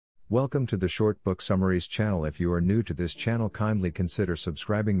Welcome to the Short Book Summaries channel. If you are new to this channel, kindly consider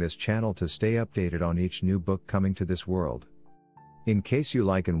subscribing this channel to stay updated on each new book coming to this world. In case you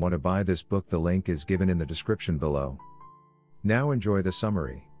like and want to buy this book, the link is given in the description below. Now enjoy the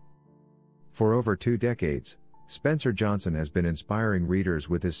summary. For over 2 decades, Spencer Johnson has been inspiring readers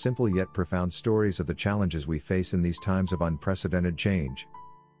with his simple yet profound stories of the challenges we face in these times of unprecedented change.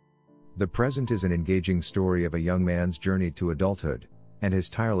 The Present is an engaging story of a young man's journey to adulthood, and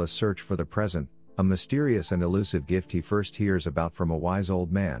his tireless search for the present, a mysterious and elusive gift he first hears about from a wise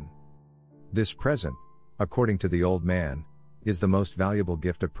old man. This present, according to the old man, is the most valuable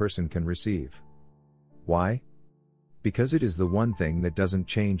gift a person can receive. Why? Because it is the one thing that doesn't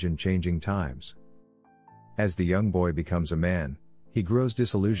change in changing times. As the young boy becomes a man, he grows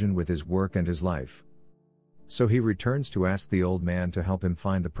disillusioned with his work and his life. So he returns to ask the old man to help him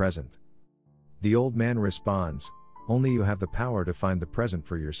find the present. The old man responds, "Only you have the power to find the present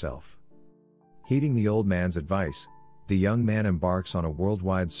for yourself." Heeding the old man's advice, the young man embarks on a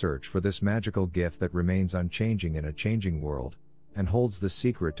worldwide search for this magical gift that remains unchanging in a changing world, and holds the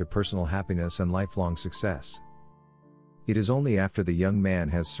secret to personal happiness and lifelong success. It is only after the young man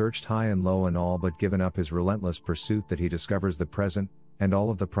has searched high and low and all but given up his relentless pursuit that he discovers the present, and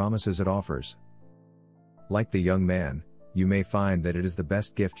all of the promises it offers. Like the young man, you may find that it is the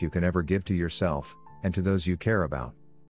best gift you can ever give to yourself, and to those you care about.